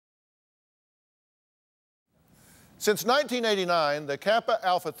Since 1989, the Kappa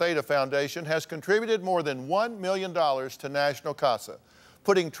Alpha Theta Foundation has contributed more than $1 million to National CASA,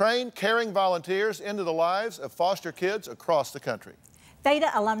 putting trained, caring volunteers into the lives of foster kids across the country.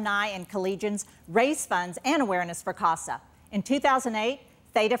 Theta alumni and collegians raise funds and awareness for CASA. In 2008,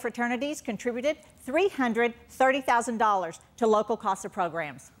 Theta fraternities contributed $330,000 to local CASA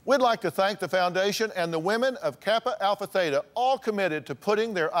programs. We'd like to thank the foundation and the women of Kappa Alpha Theta, all committed to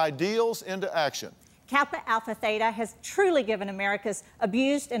putting their ideals into action. Kappa Alpha Theta has truly given America's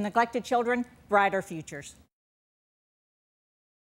abused and neglected children brighter futures.